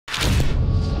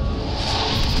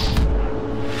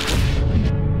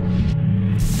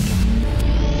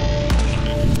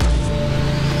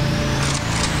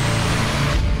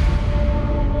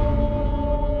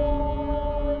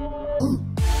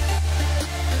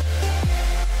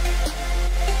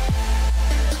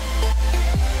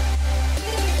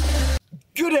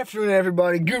afternoon,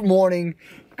 everybody. Good morning.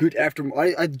 Good afternoon.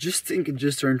 I just think it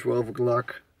just turned 12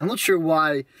 o'clock. I'm not sure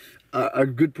why a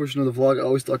good portion of the vlog I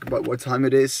always talk about what time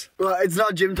it is. Well, it's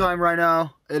not gym time right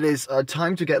now. It is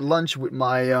time to get lunch with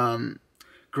my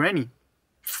granny.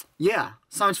 Yeah,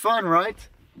 sounds fun, right?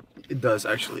 It does,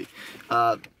 actually.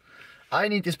 I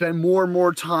need to spend more and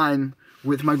more time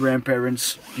with my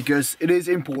grandparents because it is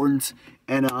important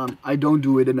and I don't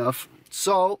do it enough.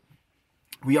 So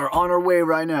we are on our way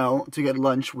right now to get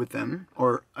lunch with them,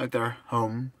 or at their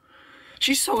home.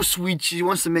 She's so sweet. She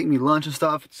wants to make me lunch and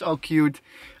stuff. It's so cute.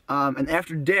 And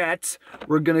after that,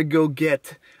 we're gonna go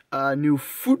get new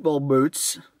football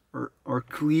boots, or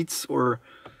cleats, or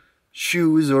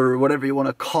shoes, or whatever you want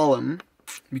to call them.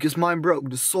 Because mine broke.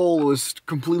 The sole was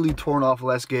completely torn off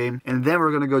last game. And then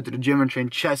we're gonna go to the gym and train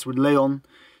chest with Leon.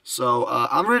 So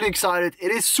I'm really excited.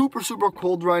 It is super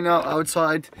cold right now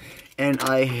outside and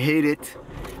I hate it.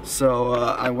 So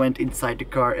I went inside the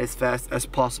car as fast as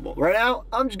possible. Right now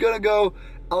I'm just gonna go.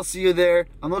 I'll see you there.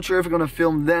 I'm not sure if I'm gonna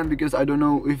film them because I don't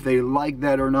know if they like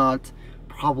that or not.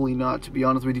 Probably not, to be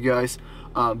honest with you guys.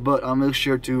 But I'll make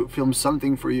sure to film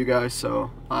something for you guys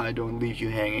so I don't leave you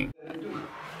hanging.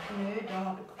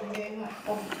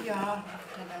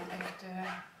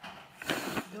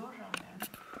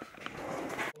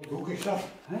 Hoe is dat?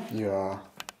 Hè? Ja.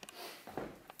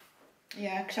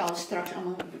 Ja, ik zal het straks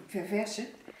allemaal verversen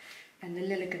en de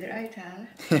lelijke eruit halen.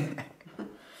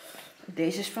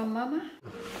 Deze is van mama.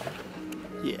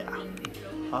 Yeah.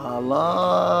 A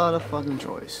lot of fucking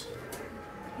choice.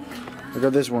 Look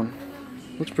at this one.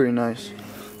 Looks pretty nice.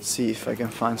 Let's see if I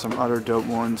can find some other dope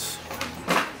ones.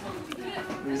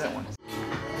 Look at that one.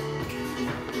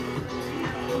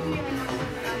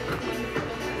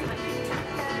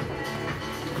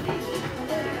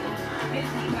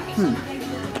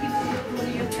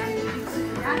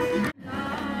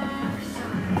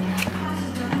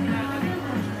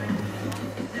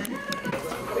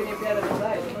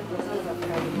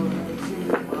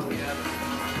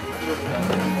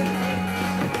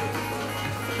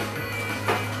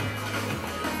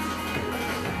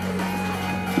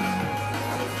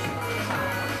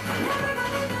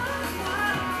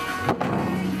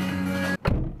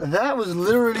 That was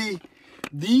literally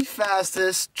the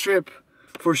fastest trip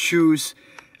for shoes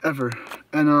ever,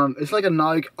 and it's like a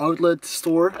Nike outlet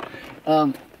store.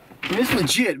 It's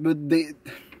legit, but they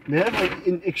have like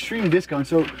an extreme discount.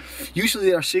 So usually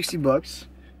they are 60 bucks,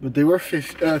 but they were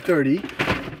 30.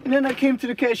 And then I came to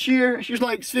the cashier. She was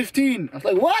like, it's 15. I was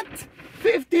like, what?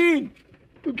 15?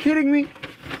 You kidding me?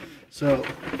 So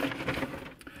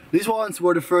these ones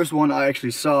were the first one I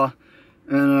actually saw.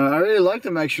 And I really like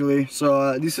them actually.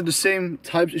 So these are the same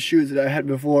types of shoes that I had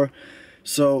before.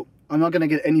 So I'm not gonna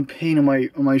get any pain on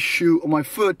my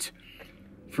foot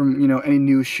from any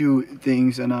new shoe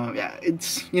things. And yeah,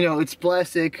 it's it's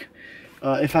plastic.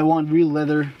 If I want real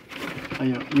leather,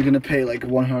 you're gonna pay like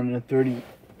 130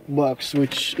 bucks,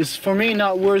 which is for me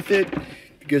not worth it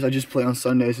because I just play on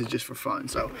Sundays. It's just for fun.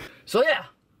 So yeah,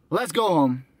 let's go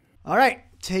home. All right.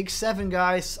 Take 7,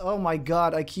 guys. Oh my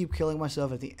god, I keep killing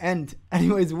myself at the end.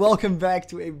 Anyways, welcome back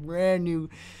to a brand new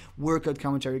workout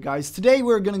commentary, guys. Today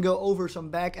we're gonna go over some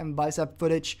back and bicep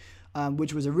footage,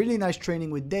 which was a really nice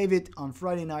training with David on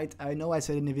Friday night. I know I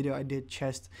said in the video I did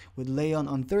chest with Leon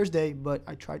on Thursday, but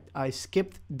I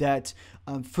skipped that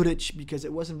footage because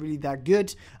it wasn't really that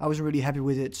good. I wasn't really happy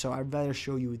with it, so I'd rather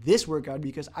show you this workout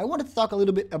because I wanted to talk a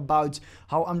little bit about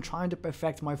how I'm trying to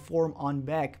perfect my form on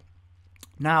back.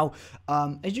 Now,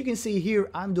 as you can see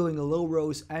here, I'm doing a low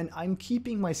rows and I'm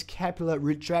keeping my scapula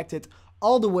retracted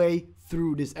all the way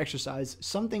through this exercise,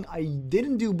 something I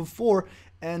didn't do before.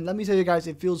 And let me tell you guys,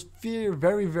 it feels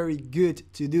very good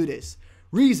to do this.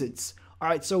 Reasons. All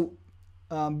right, so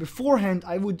beforehand,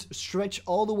 I would stretch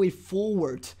all the way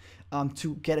forward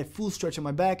to get a full stretch on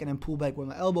my back and then pull back with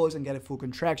my elbows and get a full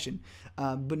contraction.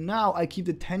 But now I keep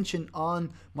the tension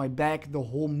on my back the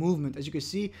whole movement. As you can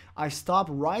see, I stop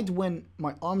right when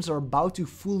my arms are about to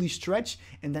fully stretch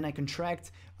and then I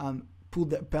contract, pull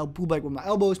back with my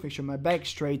elbows, make sure my back is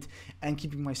straight and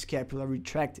keeping my scapula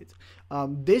retracted.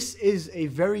 This is a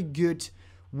very good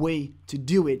way to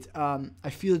do it. I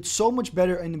feel it so much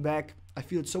better in the back. I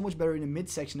feel it so much better in the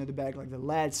midsection of the back, like the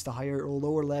lats, the higher or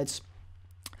lower lats.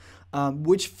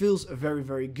 Which feels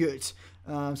very good.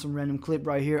 Some random clip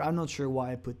right here. I'm not sure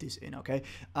why I put this in, okay?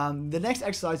 The next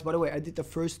exercise, by the way, I did the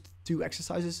first 2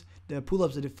 exercises. The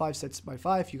pull-ups, I did 5 sets by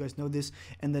 5. You guys know this.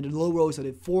 And then the low rows, I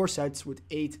did 4 sets with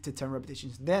 8 to 10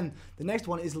 repetitions. Then the next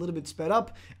one is a little bit sped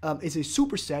up. It's a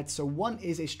superset. So one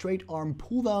is a straight arm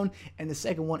pull down, and the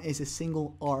second one is a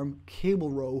single arm cable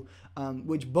row,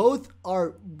 which both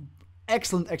are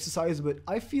excellent exercise, but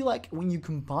I feel like when you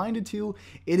combine the two,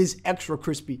 it is extra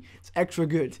crispy. It's extra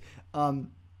good.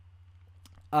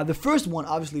 The first one,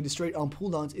 obviously, the straight arm pull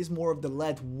downs is more of the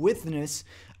lat widthness,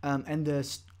 and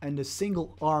the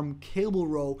single arm cable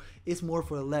row is more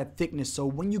for the lat thickness. So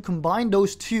when you combine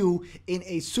those two in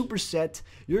a superset,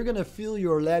 you're gonna feel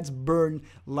your lats burn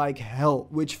like hell,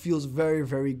 which feels very,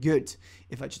 very good,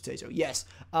 if I should say so. Yes.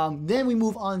 Then we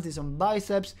move on to some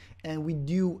biceps, and we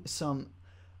do some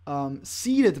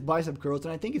seated bicep curls,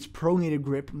 and I think it's pronated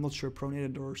grip. I'm not sure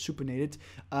pronated or supinated,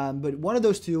 but one of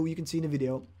those two you can see in the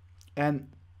video. And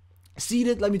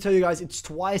seated, let me tell you guys, it's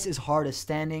twice as hard as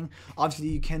standing. Obviously,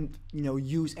 you can't,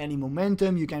 use any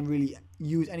momentum. You can't really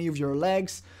use any of your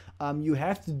legs. You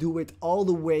have to do it all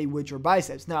the way with your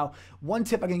biceps. Now, one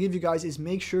tip I can give you guys is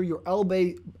make sure your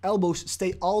elbows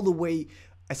stay all the way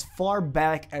as far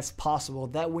back as possible.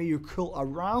 That way you curl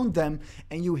around them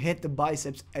and you hit the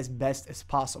biceps as best as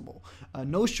possible.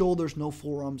 No shoulders, no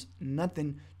forearms,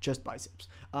 nothing, just biceps.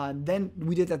 Then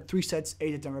we did that 3 sets,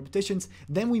 8 to 10 repetitions.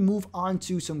 Then we move on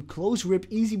to some close grip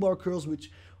easy bar curls, which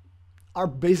are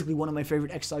basically one of my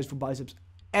favorite exercises for biceps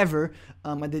ever.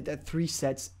 I did that 3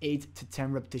 sets, 8 to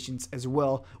 10 repetitions as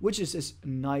well, which is this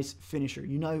nice finisher.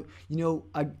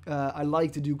 I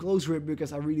like to do close grip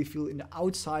because I really feel in the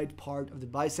outside part of the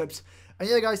biceps. And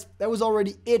yeah, guys, that was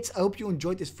already it. I hope you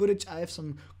enjoyed this footage. I have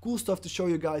some cool stuff to show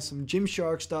you guys, some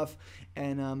Gymshark stuff,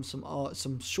 and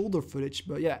some shoulder footage.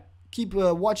 But yeah, keep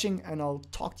watching, and I'll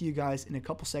talk to you guys in a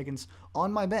couple seconds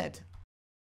on my bed.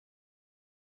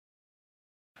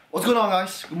 What's going on,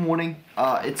 guys? Good morning.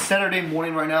 It's Saturday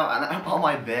morning right now, and I'm on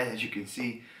my bed, as you can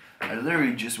see. I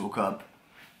literally just woke up,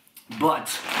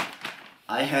 but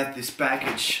I had this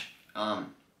package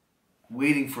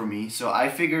waiting for me, so I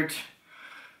figured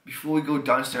before we go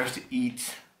downstairs to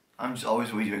eat, I'm just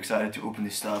always way too excited to open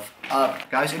this stuff.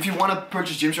 Guys, if you want to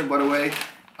purchase Gymshark, by the way,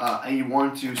 and you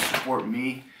want to support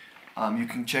me, you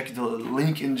can check the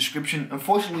link in the description.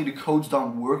 Unfortunately, the codes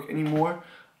don't work anymore.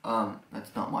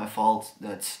 That's not my fault.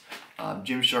 That's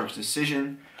Gymshark's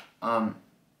decision.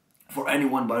 For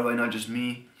anyone, by the way, not just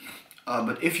me.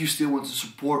 But if you still want to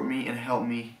support me and help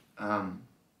me,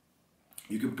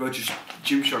 you can purchase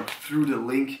Gymshark through the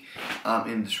link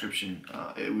in the description.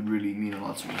 It would really mean a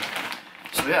lot to me.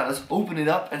 So yeah, let's open it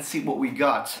up and see what we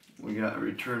got. We got a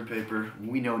return paper.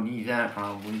 We don't need that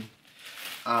probably.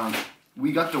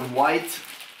 We got the white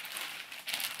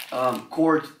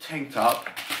cord tank top.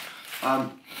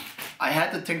 I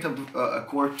had the tank top, a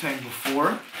cord tank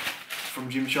before from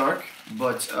Gymshark,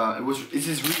 but it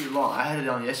is really long. I had it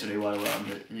on yesterday, by the way,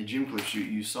 in the gym clips.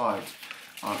 You saw it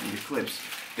in the clips.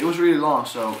 It was really long,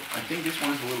 so I think this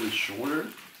one is a little bit shorter.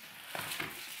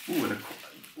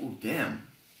 Ooh, damn.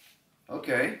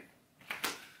 Okay.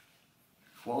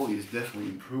 Quality has definitely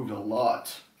improved a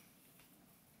lot.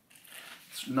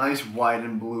 It's nice white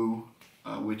and blue,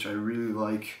 which I really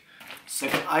like.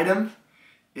 Second item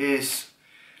is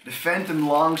the Phantom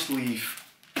long sleeve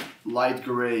light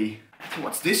gray. So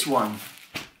what's this one?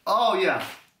 Oh yeah,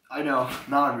 I know,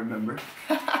 now I remember.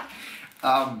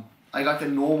 I got the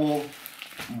normal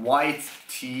white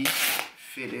tee,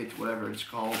 fitted, whatever it's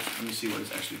called. Let me see what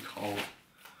it's actually called.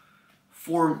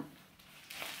 Form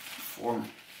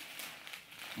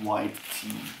white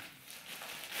tee.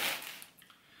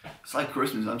 It's like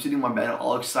Christmas. I'm sitting in my bed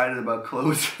all excited about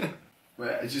clothes.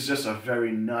 But it's just a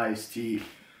very nice tee.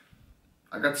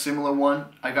 I got a similar one.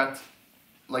 I got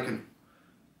like a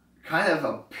kind of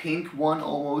a pink one,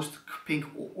 almost pink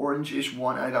orange-ish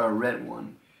one. I got a red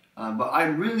one, but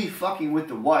I'm really fucking with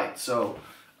the white. So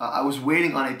I was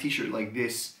waiting on a t-shirt like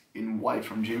this in white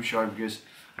from Gymshark because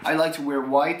I like to wear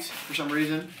white for some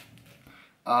reason,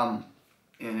 and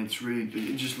it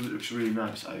just looks really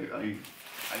nice. I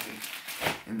think.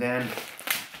 And then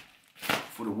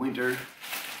for the winter,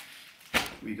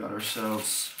 we got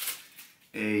ourselves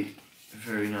a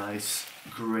very nice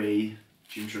gray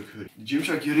Gymshark hoodie. The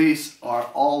Gymshark hoodies are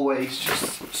always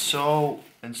just so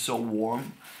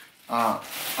warm. I'm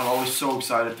always so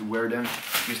excited to wear them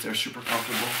because they're super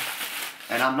comfortable.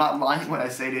 And I'm not lying when I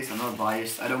say this, I'm not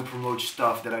biased. I don't promote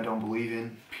stuff that I don't believe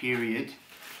in, period.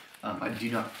 I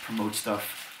do not promote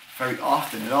stuff very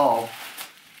often at all.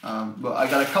 But I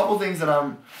got a couple things that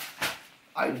I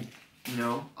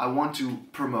want to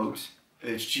promote.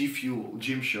 It's G Fuel,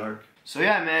 Gymshark. So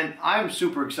yeah, man, I'm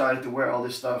super excited to wear all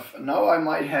this stuff. Now I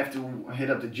might have to hit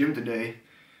up the gym today.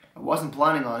 I wasn't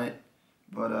planning on it,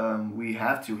 but we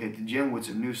have to hit the gym with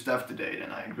some new stuff today,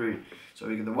 and I agree. So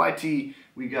we got the white tee,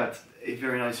 we got a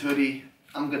very nice hoodie.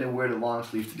 I'm gonna wear the long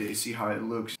sleeve today, see how it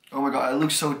looks. Oh my god, I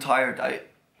look so tired. I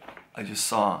just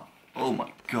saw, oh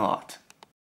my god.